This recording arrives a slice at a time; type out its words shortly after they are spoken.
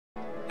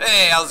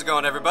Hey, how's it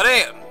going,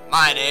 everybody?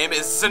 My name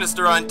is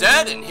Sinister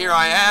Undead, and here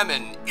I am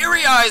in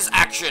Eryi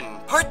Action,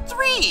 Part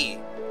 3!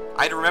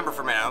 I had to remember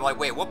for a minute. I'm like,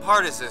 wait, what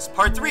part is this?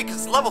 Part 3, because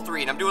it's level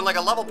 3, and I'm doing like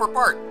a level per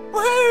part.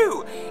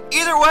 Woohoo!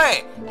 Either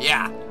way,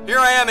 yeah, here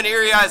I am in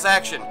Eryi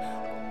Action.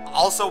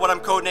 Also what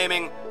I'm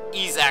codenaming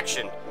Ease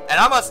Action. And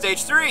I'm on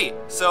stage 3,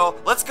 so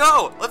let's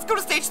go! Let's go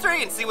to stage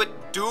 3 and see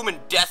what doom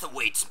and death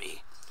awaits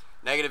me.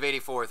 Negative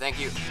 84, thank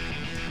you.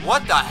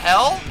 What the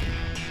hell?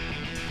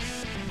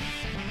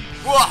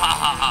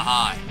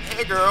 Wahahaha!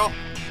 Hey, girl.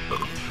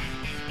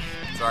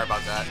 Sorry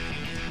about that.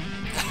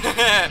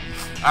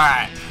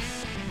 Alright.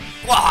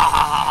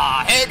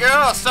 Wahahaha! Hey,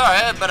 girl,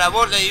 sorry, but I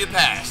won't let you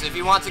pass. If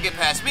you want to get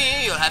past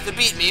me, you'll have to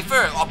beat me for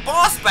a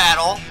boss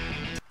battle.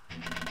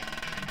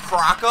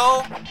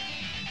 CROCO?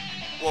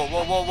 Whoa,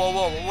 whoa, whoa, whoa,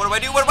 whoa. What do I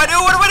do? What do I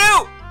do? What do I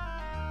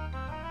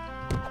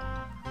do?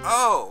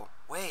 Oh,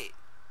 wait.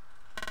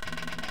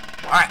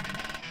 Alright.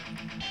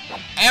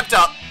 Amped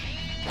up.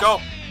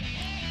 Go.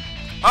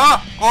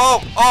 Oh,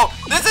 oh, oh,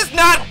 this is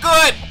not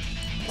good!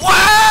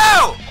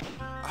 Wow!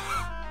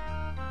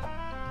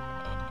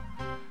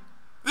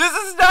 This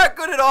is not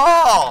good at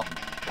all!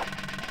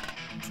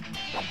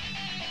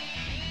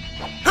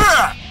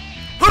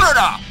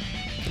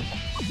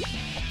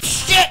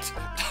 Shit!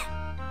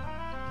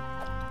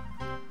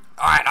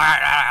 Alright,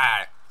 alright,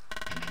 alright.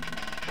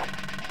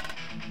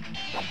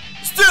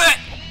 Let's do it!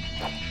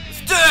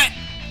 Let's do it!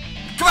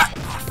 Come on!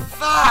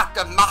 Fuck!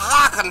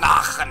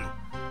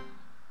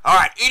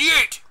 Alright,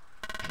 idiot!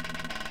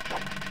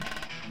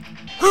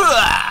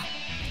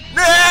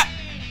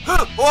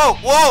 Whoa,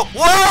 whoa,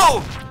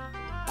 whoa!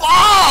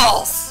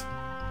 Balls!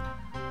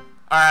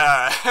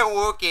 Alright,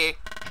 Wookie.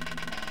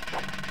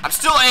 I'm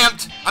still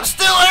amped! I'm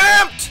still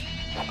amped!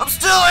 I'm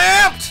still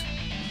amped!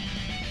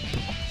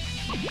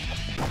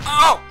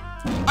 Oh!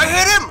 I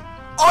hit him!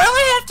 Oh, I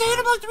only have to hit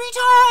him like 3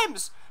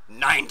 times!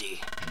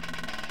 90.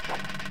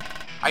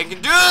 I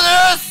can do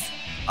this!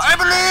 I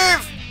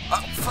believe!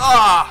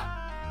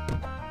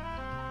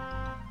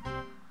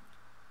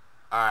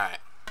 Alright.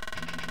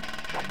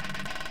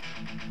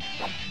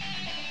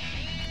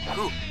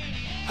 Ooh.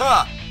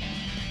 Huh.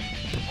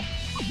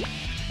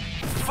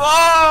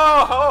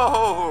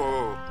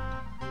 Oh!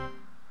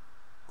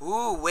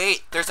 Ooh,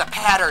 wait. There's a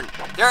pattern.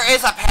 There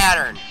is a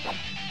pattern.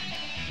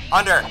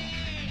 Under.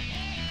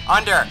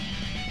 Under.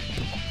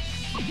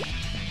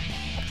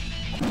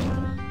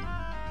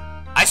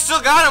 I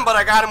still got him, but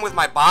I got him with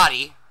my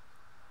body.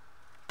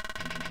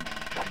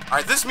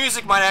 Alright, this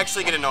music might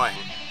actually get annoying.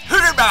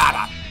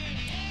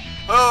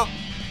 Oh.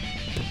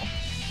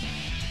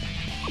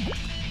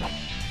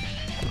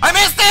 I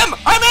missed him!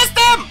 I missed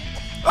him!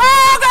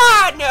 Oh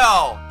god,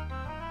 no!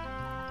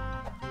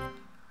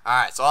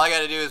 Alright, so all I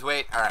gotta do is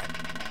wait. Alright.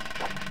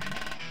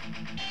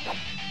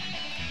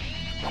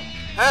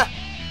 Huh?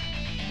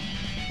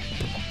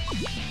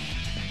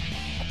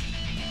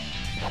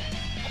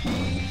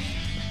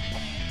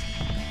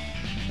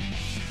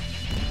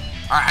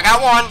 Alright, I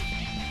got one.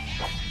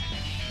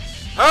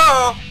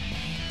 Oh!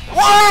 Whoa,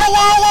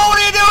 whoa, whoa, what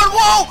are you doing?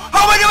 Whoa!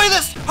 How am I doing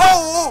this?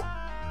 Oh!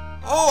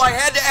 Oh, I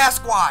had to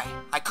ask why.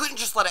 I couldn't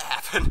just let it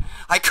happen.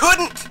 I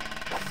couldn't!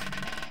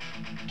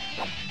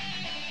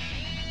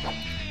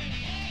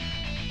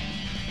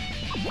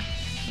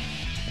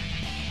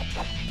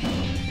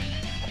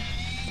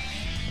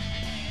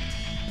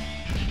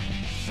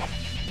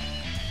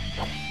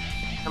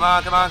 Come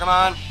on, come on, come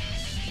on.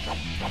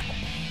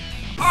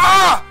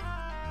 Ah!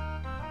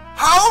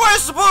 How am I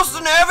supposed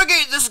to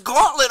navigate this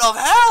gauntlet of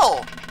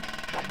hell?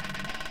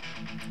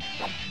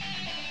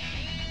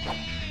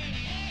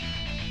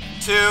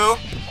 2.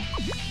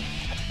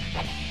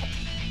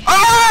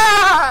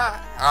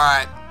 Ah!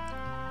 Alright.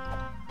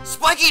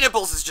 Spiky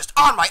Nipples is just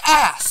on my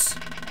ass!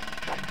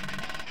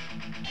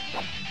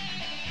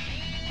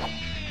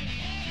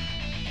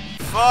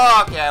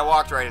 Fuck, yeah, I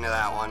walked right into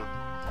that one.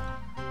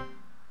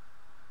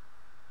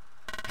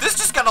 This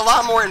just got a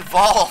lot more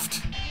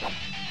involved.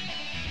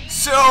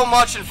 So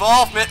much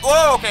involvement.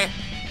 Whoa, okay.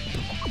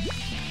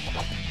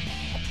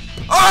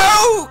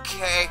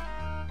 Okay.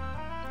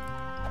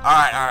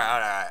 Alright, alright,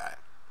 alright, alright.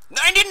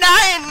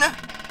 99!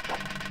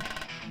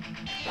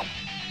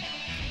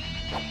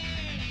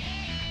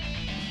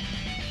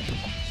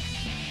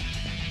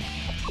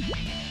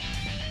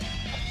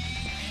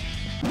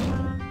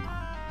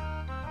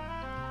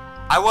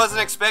 I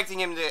wasn't expecting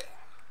him to...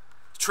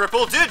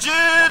 Triple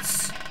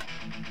digits!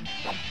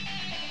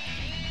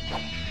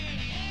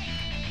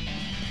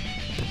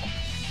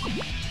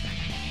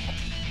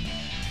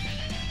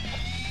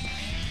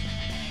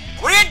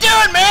 What are you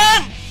doing,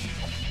 man?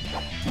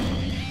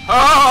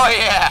 Oh,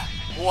 yeah.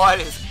 What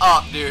is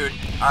up, dude?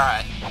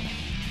 Alright.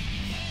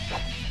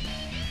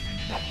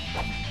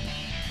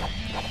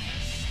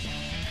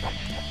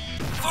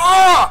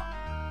 Oh!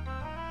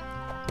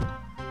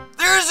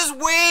 There's just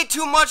way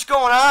too much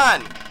going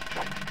on.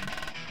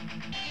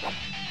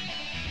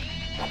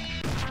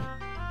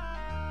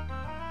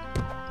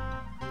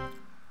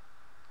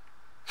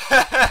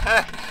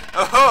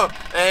 Oh,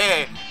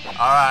 hey.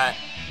 Alright.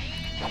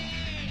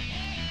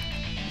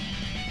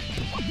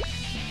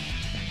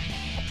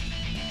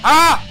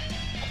 Ah!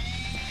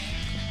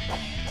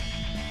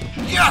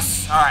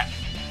 Yes! Alright.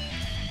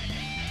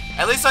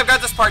 At least I've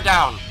got this part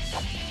down.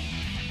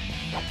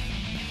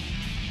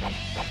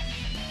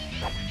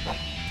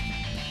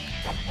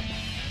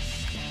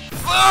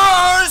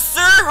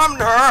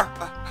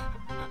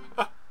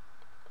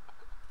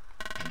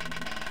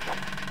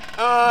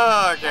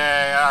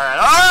 Okay, alright.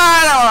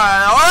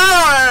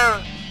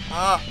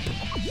 Alright!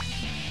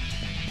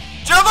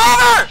 Jump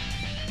over!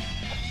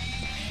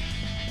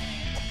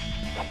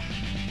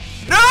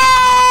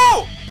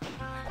 No!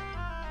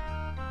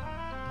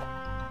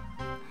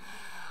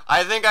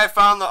 I think I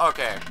found the...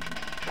 Okay.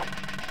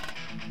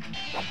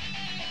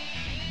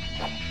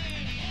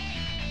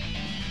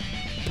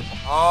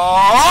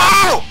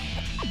 Oh!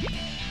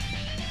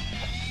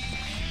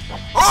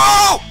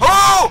 Oh!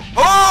 Oh!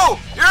 Oh!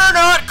 You're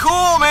not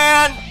cool,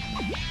 man!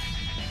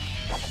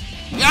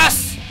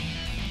 Yes!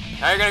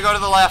 Now you're gonna go to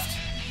the left.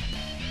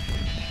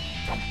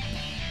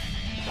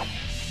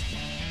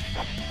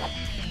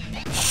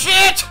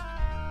 Shit!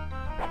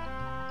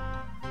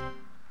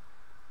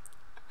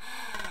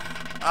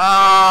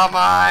 Oh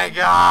my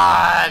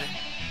god!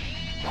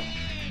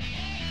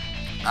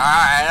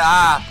 Alright,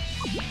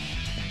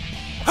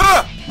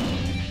 huh!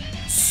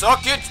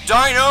 Suck it,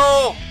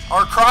 Dino!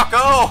 Or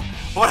CROCO!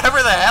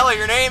 Whatever the hell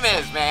your name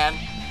is, man!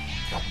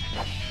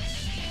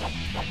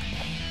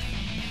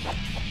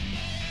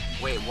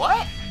 Wait,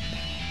 what?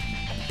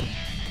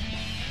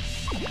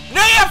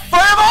 Now you have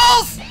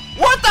fireballs?!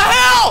 What the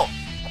hell?!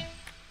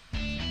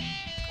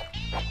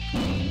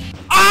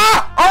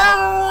 Ah!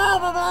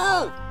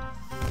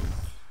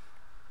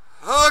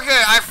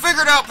 Okay, I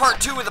figured out part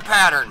 2 of the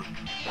pattern.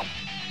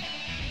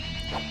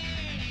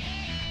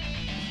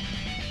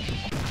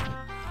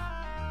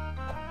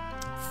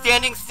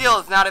 Standing still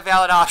is not a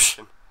valid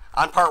option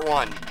on part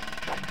 1.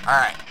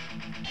 Alright.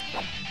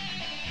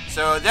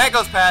 So that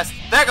goes past,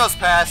 that goes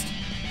past,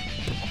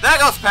 that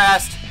goes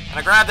past, and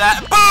I grab that,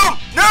 and boom!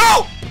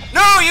 No!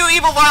 No, you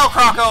evil vile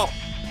CROCO!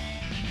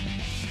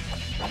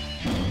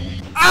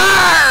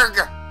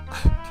 Arg!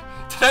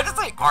 Did I just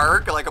say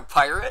arg like a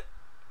pirate?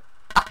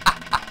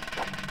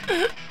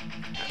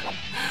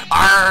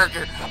 Arg!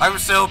 I'm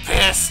so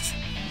pissed!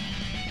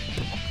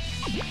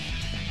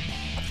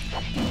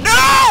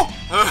 No!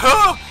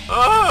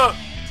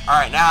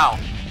 Alright, now.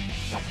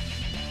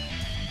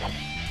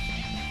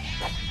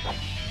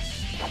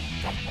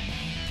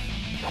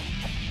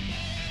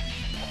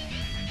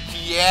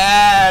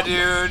 Yeah,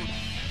 dude!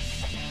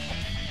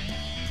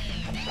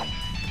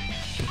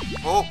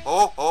 Oh,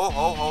 oh, oh,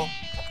 oh, oh.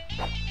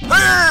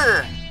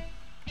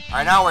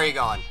 Alright, now where are you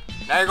going?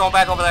 Now you're going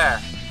back over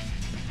there.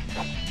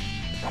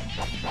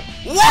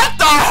 What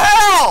the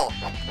hell?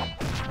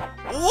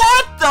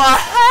 What the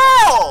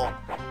hell?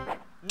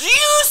 Do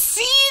you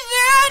see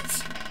that?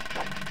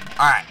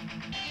 Alright.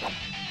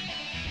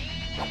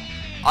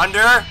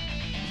 Under.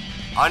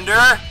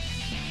 Under.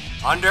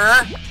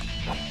 Under.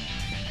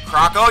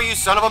 CROCO, you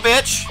son of a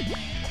bitch.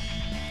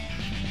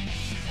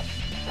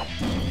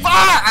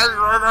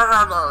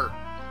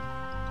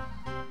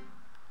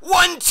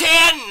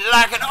 110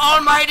 like an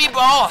almighty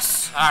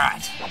boss.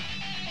 Alright.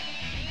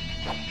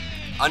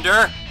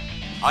 Under.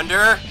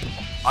 Under.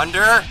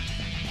 Under.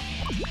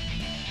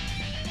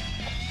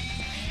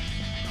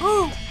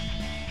 Whew.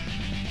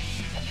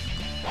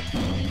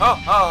 Oh,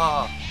 oh,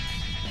 oh.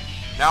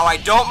 Now I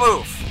don't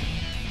move.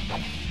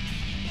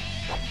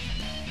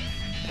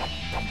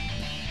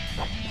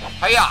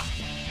 Hiya!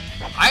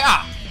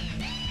 Hiya!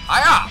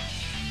 Hiya!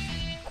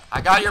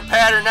 I got your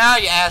pattern now,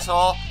 you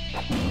asshole.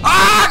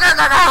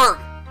 Ah!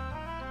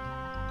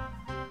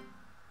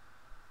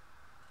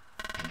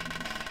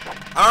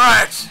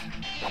 Alright.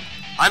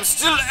 I'm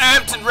still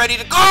amped and ready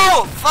to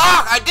go!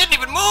 Fuck! I didn't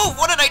even move!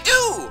 What did I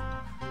do?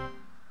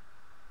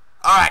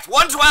 Alright,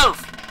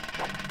 112!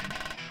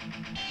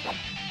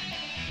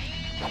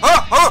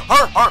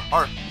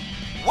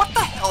 What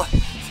the hell?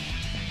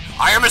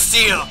 I am a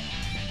seal!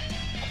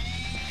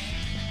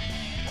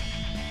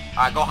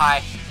 Alright, go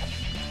high.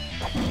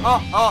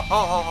 Oh, oh,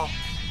 oh, oh, oh.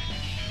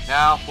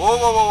 Now, whoa,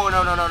 whoa, whoa, whoa,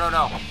 no, no, no, no,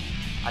 no.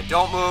 I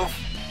don't move.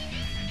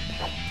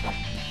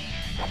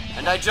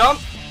 And I jump.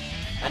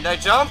 And I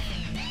jump.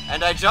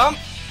 And I jump.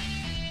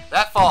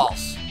 That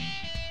falls.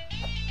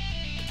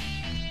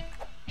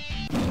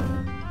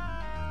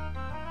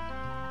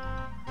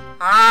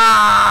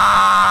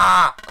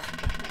 Ah!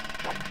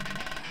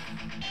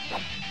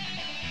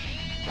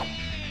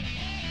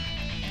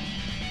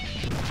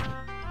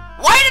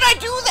 Why did I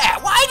do that?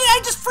 Why did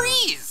I just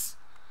freeze?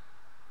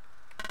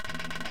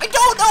 I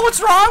don't know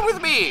what's wrong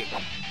with me.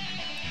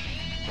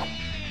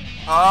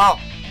 Oh.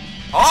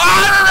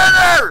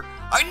 Oh!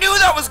 I knew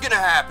that was gonna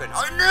happen.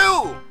 I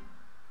knew.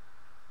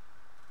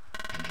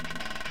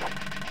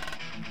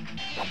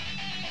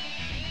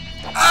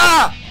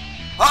 Ah!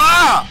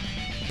 Ah!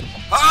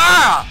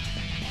 Ah!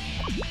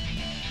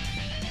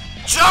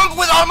 Jump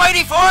with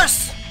almighty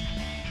force!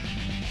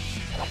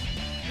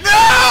 No!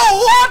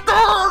 What the?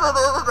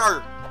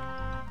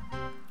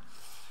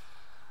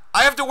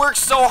 I have to work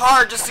so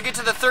hard just to get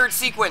to the third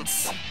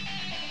sequence.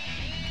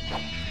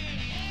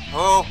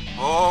 Oh,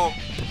 oh.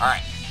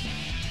 Alright.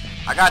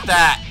 I got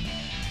that.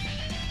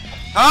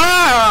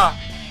 Ah!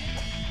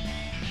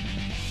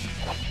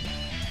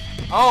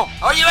 Oh,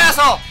 oh, you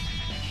asshole!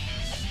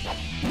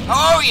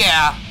 Oh,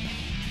 yeah.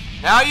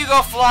 Now you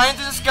go flying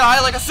through the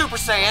sky like a Super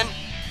Saiyan.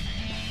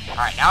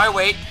 Alright, now I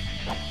wait.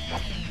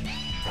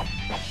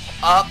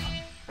 Up,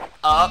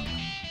 up,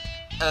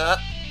 up.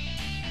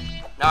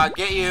 Now I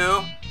get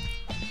you.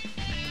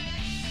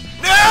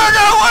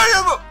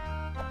 No!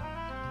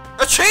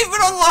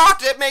 Achievement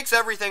unlocked! It makes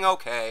everything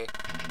okay.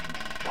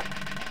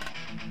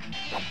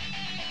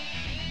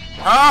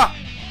 Huh?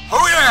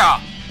 Oh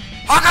yeah!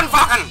 Fucking!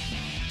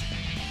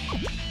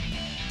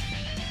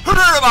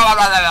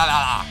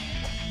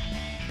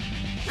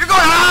 You're going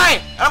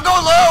high! And I'm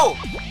going low!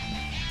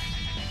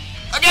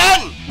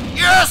 Again!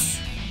 Yes!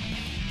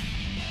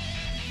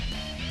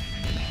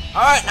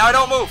 Alright, now I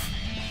don't move.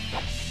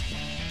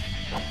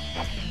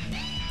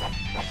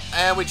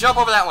 And we jump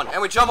over that one.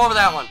 And we jump over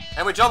that one.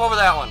 And we jump over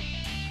that one.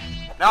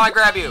 Now I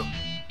grab you.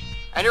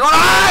 And you're going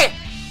high!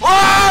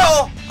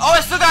 Whoa! Oh,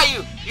 I still got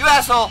you! You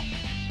asshole!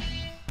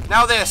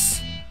 Now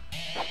this.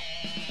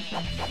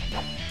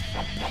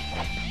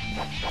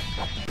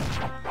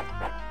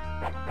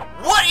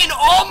 What in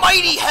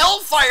almighty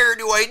hellfire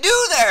do I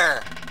do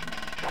there?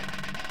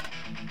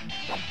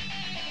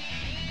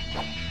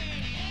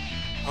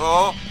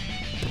 Oh.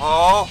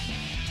 Oh.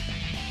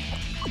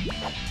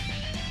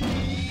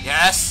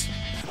 Yes.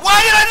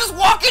 Why did I just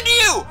walk into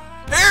you?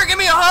 Here, give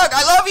me a hug.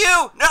 I love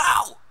you.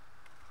 No.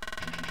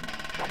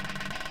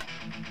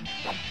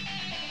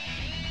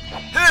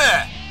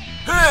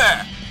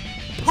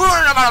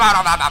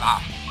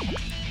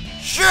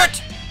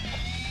 Shit.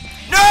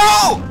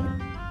 No.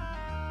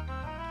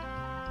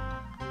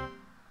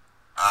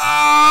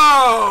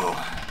 Oh.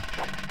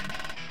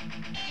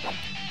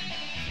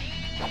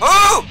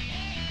 Oh.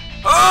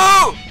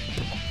 Oh.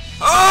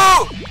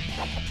 Oh.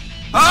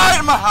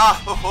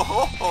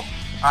 Oh.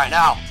 All right,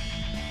 now.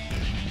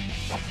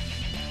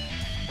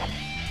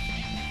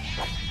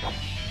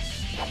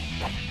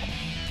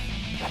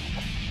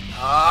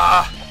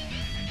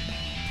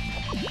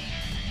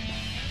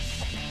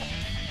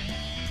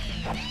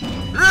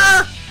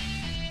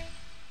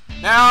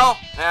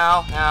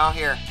 Now,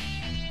 here.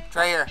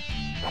 Try here.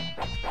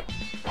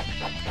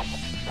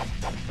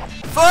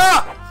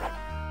 Fuck!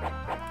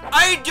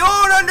 I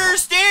don't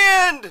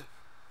understand!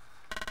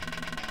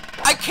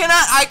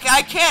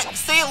 I can't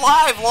stay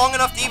alive long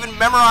enough to even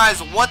memorize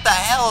what the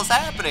hell is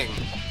happening.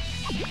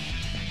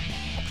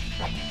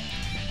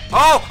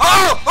 Oh!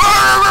 Oh!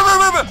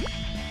 Oh!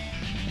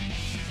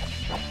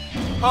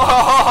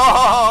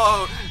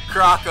 Oh!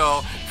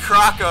 CROCO!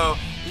 CROCO!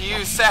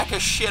 You sack of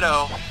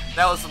shitto!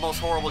 That was the most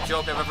horrible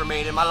joke I've ever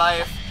made in my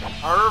life.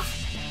 Harf!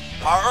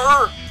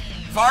 Harf!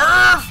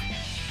 Harf!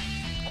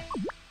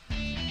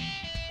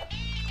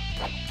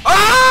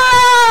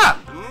 Ah!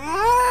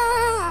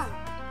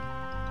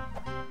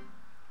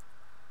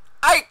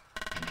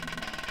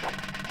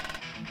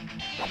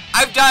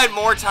 I've died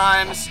more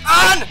times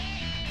on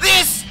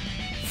this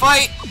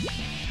fight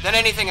than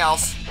anything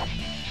else.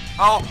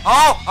 Oh,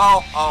 oh,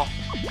 oh, oh.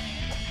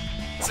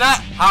 It's not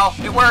how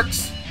it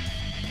works.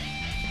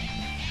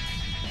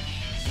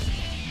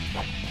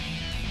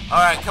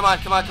 Alright, come on,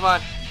 come on, come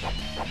on.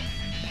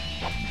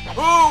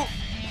 Ooh!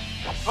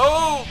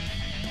 Oh!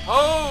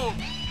 Oh!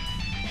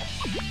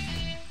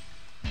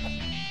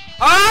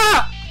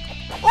 Ah!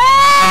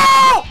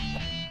 Oh!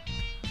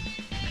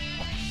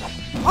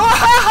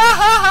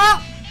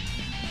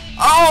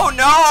 Oh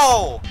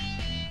no!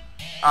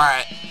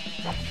 Alright.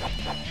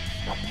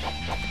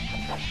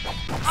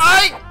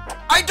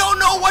 I don't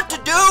know what to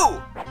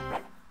do!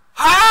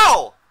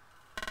 How?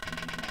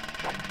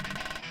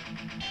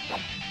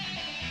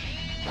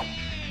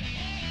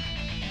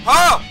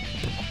 Oh!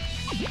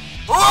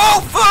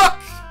 Oh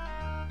fuck!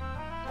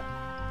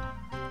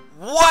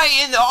 What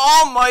in the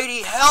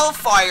almighty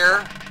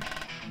hellfire?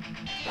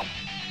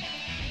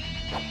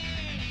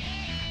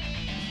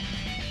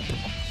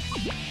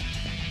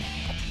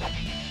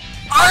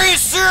 Are you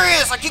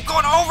serious? I keep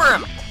going over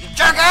him! You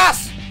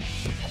jackass!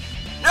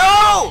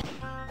 No!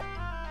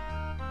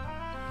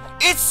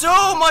 It's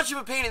so much of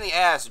a pain in the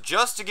ass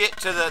just to get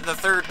to the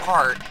third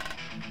part.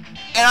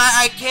 And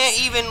I can't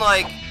even,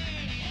 like,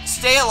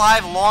 stay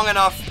alive long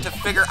enough to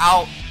figure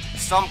out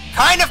some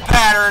kind of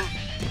pattern.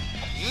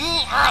 You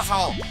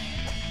asshole!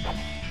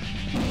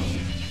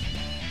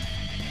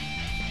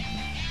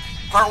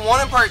 Part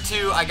 1 and Part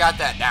 2, I got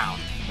that down.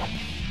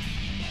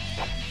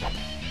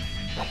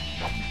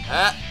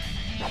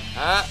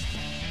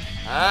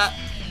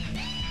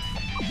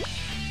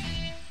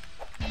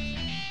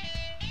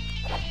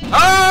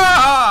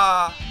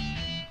 Ah!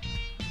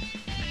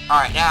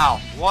 Alright,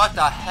 now, what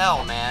the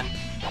hell, man?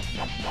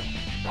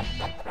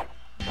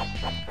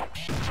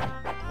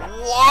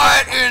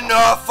 What in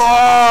the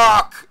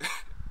fuck?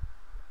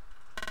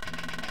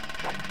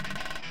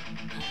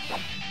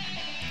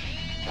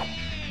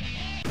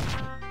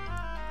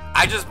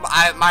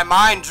 my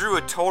mind drew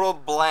a total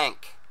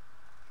blank.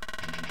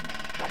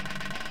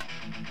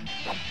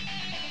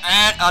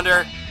 And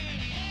under.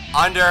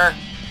 Under.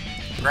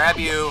 Grab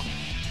you.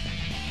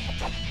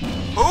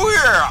 Oh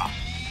yeah!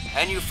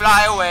 And you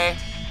fly away.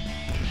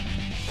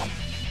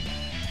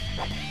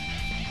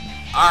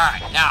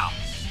 Alright, now.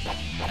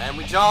 And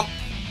we jump.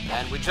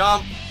 And we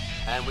jump.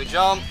 And we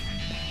jump.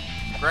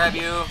 Grab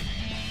you.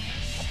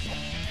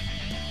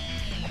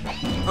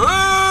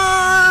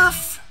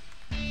 Oof!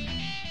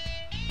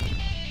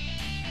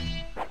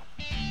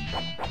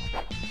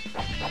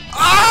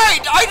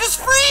 I just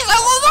freeze!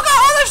 Look at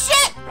all this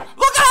shit!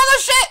 Look at all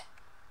this shit!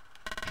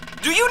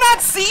 Do you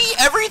not see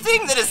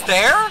everything that is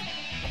there?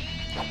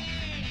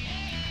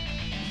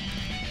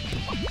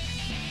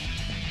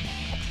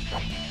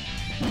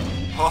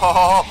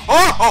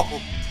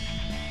 Oh!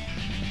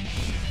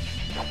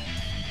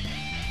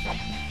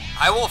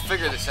 I will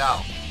figure this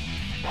out.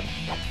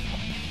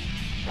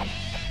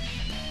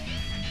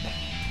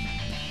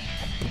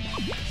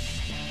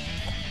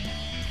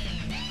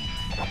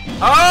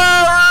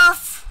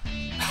 Arf!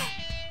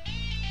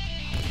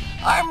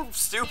 I'm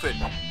stupid.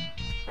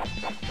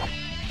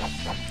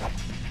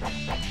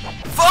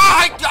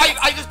 Fuck!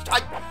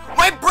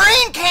 My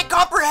brain can't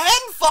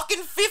comprehend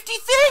fucking 50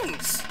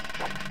 things.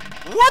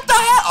 What the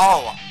hell?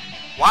 Oh,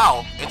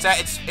 wow!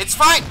 It's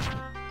fine.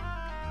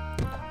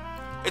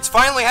 It's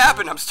finally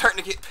happened. I'm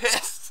starting to get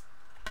pissed.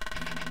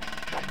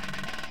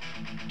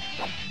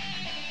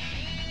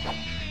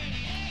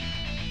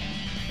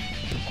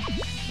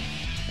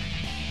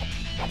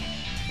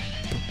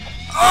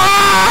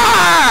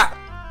 Ah!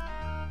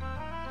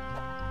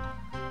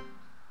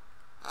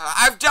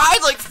 I've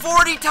died like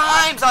 40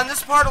 times on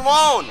this part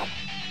alone.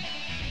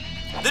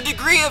 The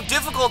degree of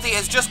difficulty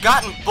has just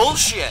gotten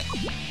bullshit.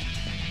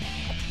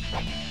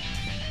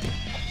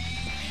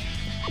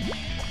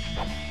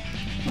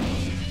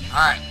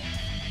 Alright.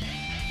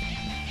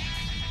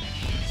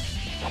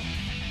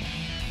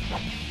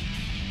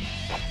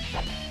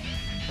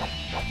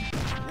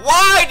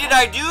 Why did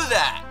I do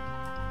that?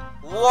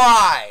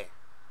 Why?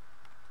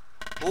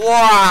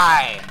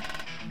 Why?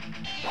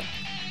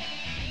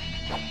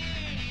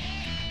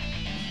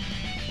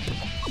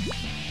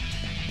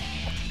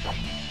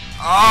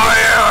 Oh,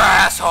 you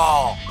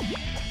asshole!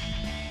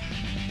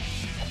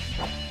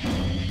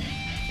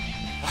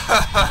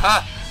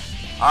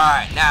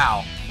 Alright,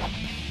 now.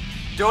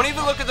 Don't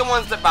even look at the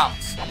ones that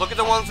bounce. Look at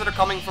the ones that are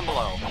coming from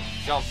below.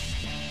 Jump.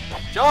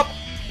 Jump!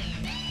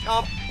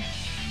 Jump!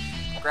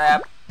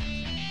 Grab.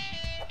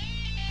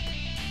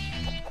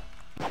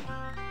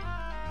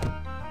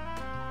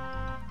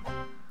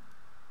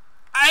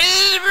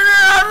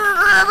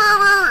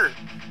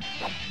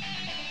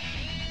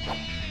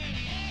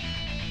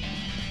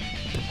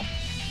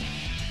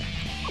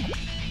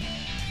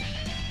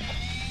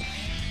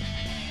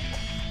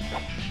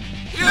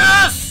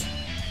 Yes!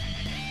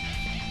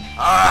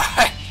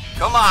 Alright,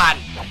 come on.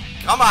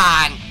 Come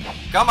on.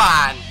 Come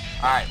on.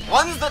 Alright,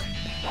 ones that...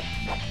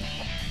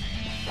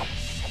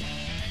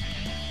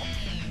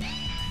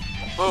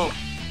 Boom.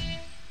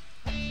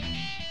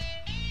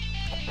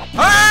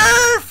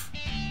 Perf!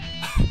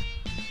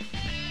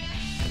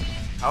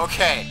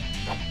 Okay.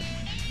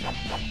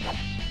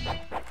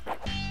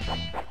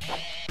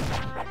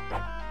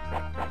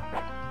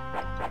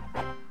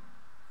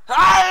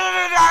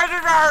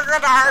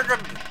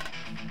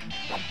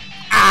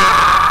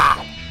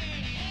 Ah!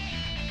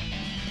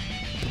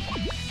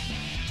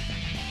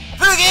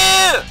 Fuck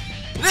you!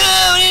 No,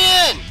 what are you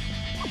doing?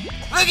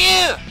 Fuck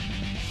you!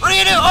 What are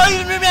you doing? Oh, you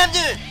remember what I'm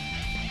doing?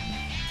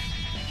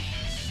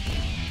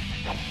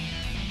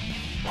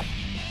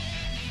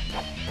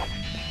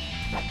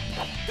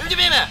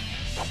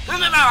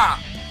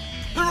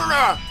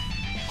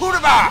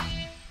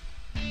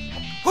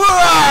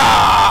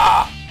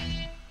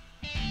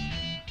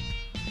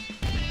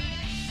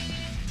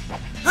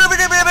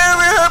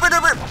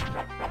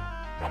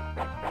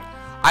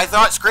 I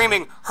thought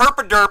screaming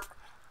herpaderp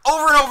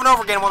over and over and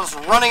over again while just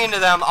running into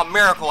them, a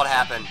miracle would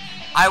happen.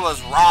 I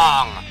was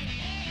wrong.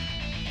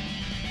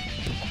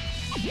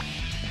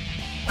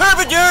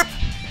 Herpaderp!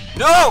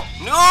 No!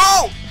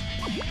 No!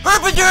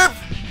 Herpaderp!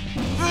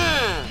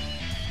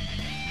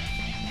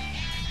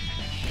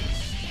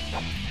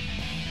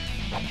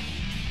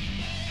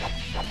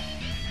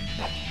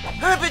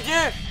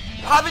 Herpaderp!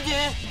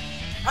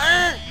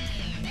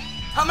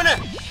 Herpaderp!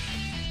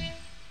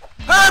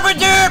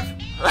 Herpaderp!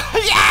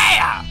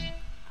 Yeah!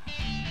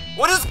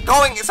 What is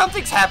going?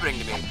 Something's happening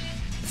to me.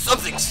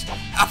 Something's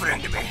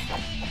happening to me.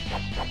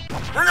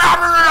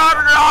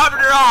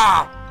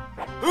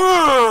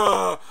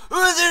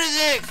 Who's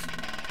 36?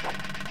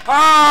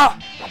 Ah!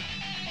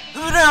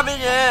 Who's happening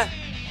here?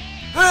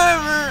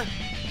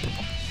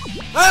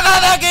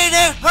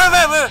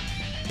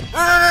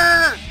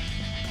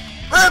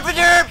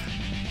 Herpaderp!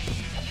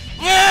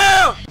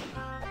 No!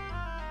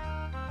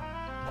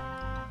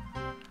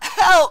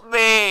 Help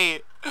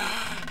me!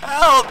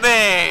 Help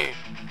me!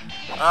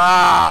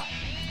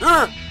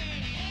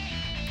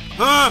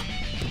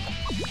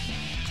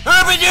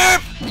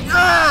 Herpaderp!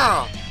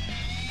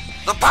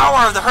 The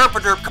power of the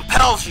herpaderp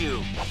compels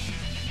you!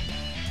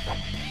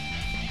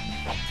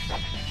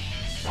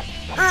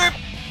 Herp!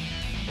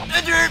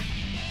 Herp!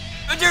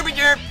 derby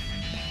derp.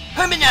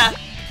 Humina.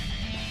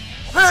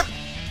 Herp.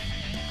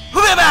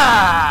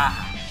 Hubba.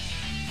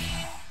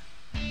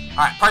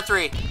 Alright, part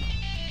 3.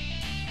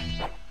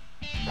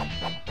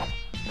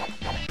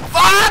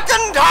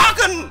 Fucking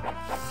talking!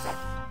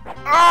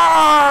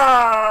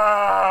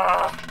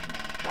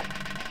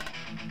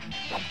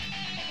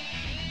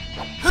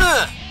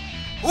 Huh.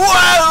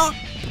 Whoa!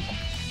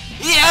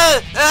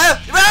 Yeah!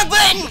 Wrong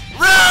button!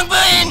 Wrong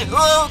button!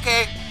 Oh,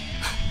 okay.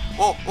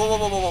 Whoa, whoa, whoa,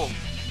 whoa, whoa, whoa.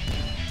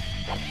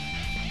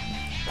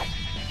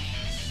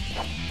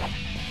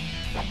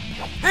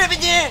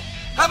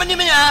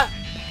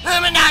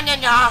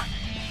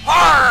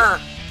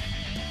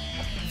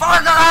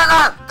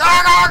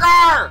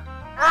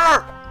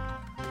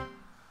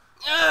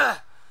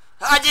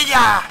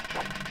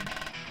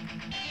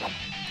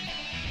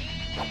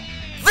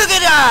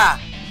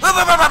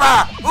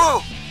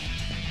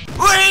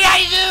 What did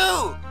I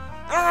do?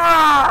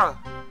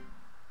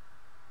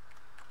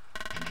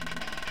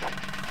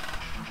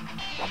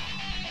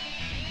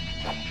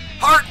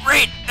 Heart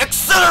rate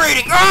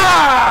accelerating.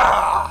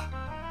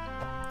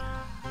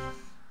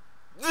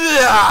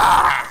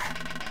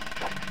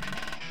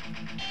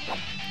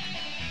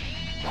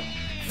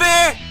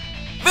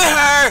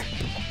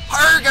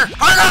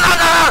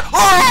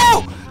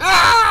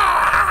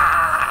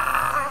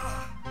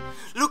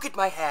 Look at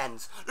my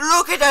hands.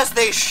 Look at as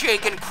they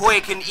shake and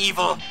quake in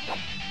evil.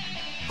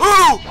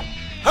 Ooh!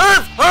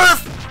 Herf!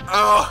 Herf!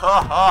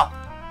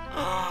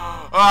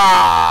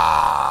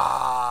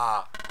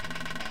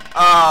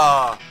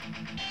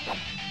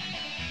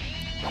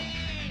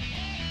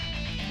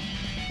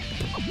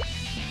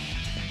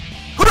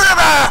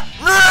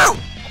 No!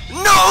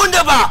 No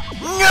undaba!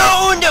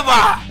 No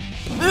undaba!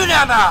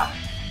 Unaba!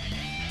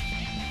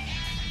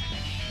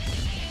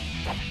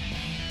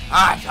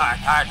 Heart.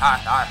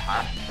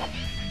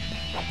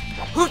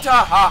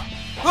 Hootaha!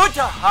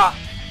 Hootaha!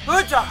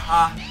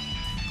 Hootaha!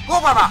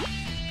 Hoobaba!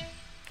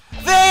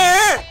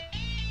 There!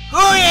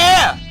 Oh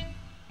yeah!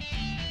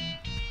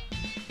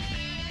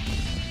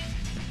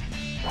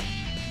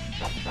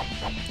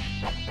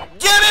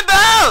 Jimmy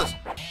Bells!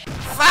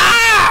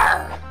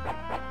 Fire!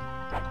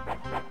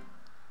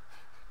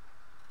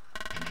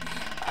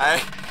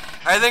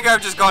 I think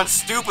I've just gone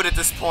stupid at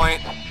this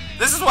point.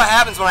 This is what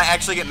happens when I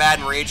actually get mad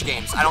in rage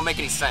games. I don't make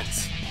any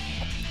sense.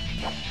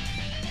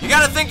 You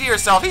gotta think to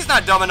yourself, he's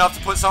not dumb enough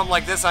to put something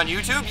like this on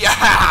YouTube.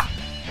 Yeah!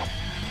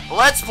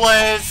 Let's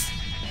plays!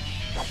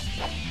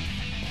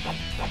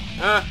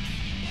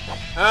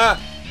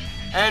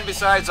 And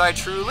besides, I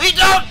truly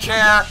don't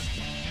care!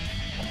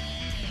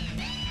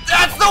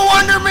 That's the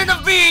wonderment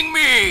of being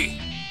me!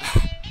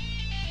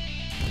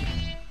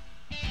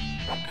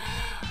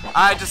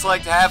 I just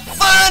like to have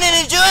fun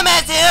and enjoy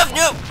myself!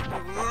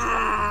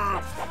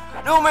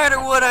 No matter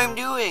what I'm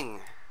doing.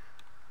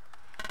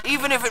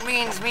 Even if it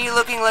means me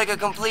looking like a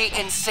complete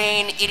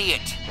insane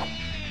idiot.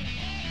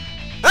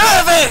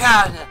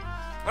 Alright.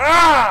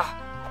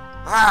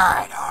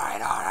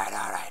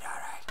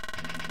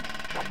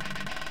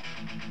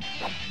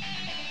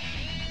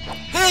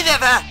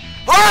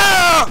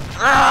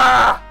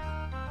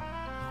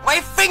 My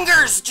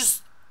fingers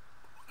just...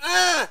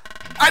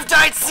 I've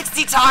died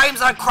 60 times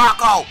on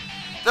CROCO.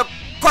 The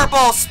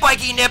purple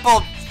spiky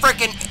nipple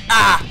frickin'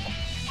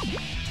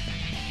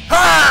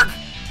 Herg!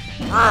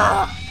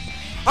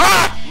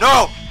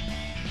 No!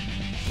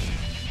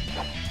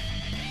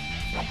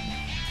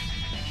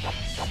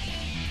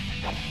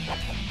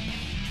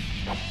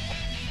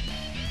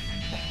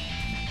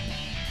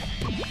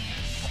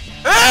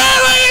 Hey,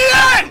 what are you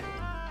doing?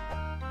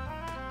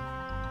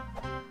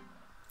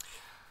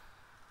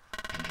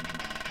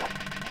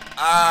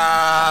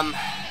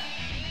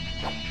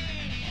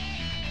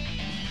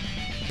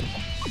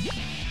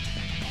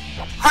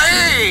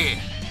 Hey!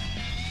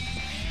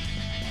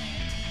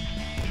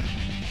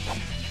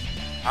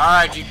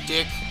 Alright, you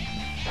dick.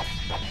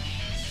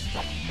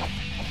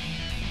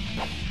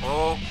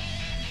 Oh.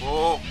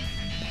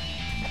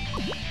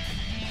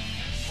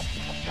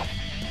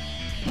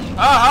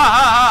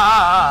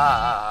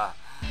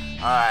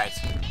 Alright.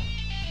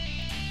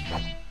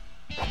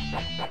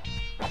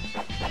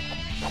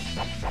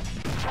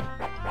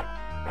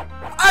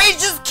 I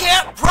just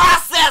can't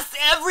process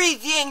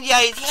everything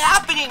that is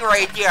happening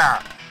right here.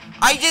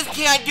 I just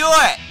can't do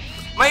it.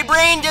 My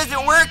brain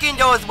doesn't work in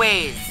those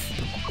ways.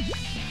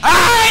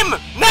 I'm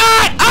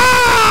not.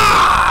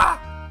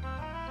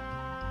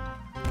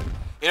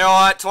 You know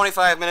what?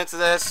 25 minutes of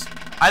this.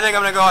 I think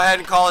I'm gonna go ahead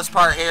and call this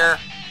part here.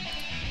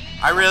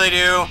 I really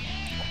do.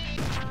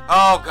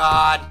 Oh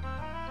God.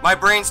 My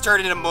brain's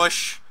turned into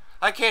mush.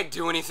 I can't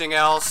do anything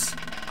else.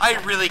 I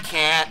really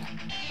can't.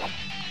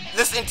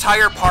 This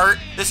entire part,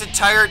 this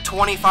entire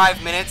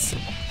 25 minutes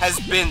has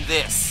been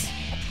this.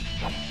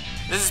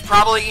 This is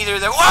probably either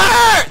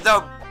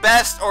the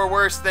best or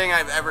worst thing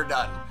I've ever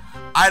done.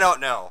 I don't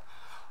know.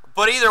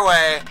 But either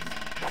way,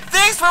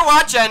 thanks for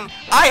watching.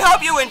 I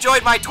hope you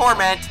enjoyed my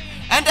torment.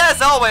 And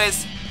as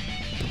always,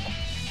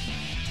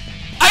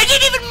 I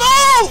didn't even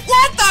move!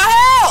 What the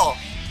hell?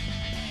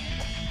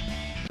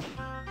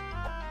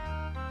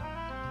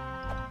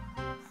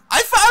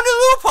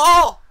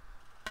 hole!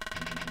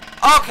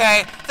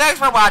 Okay, thanks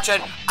for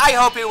watching. I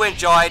hope you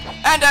enjoyed.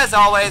 And as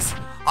always,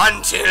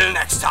 until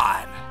next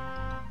time.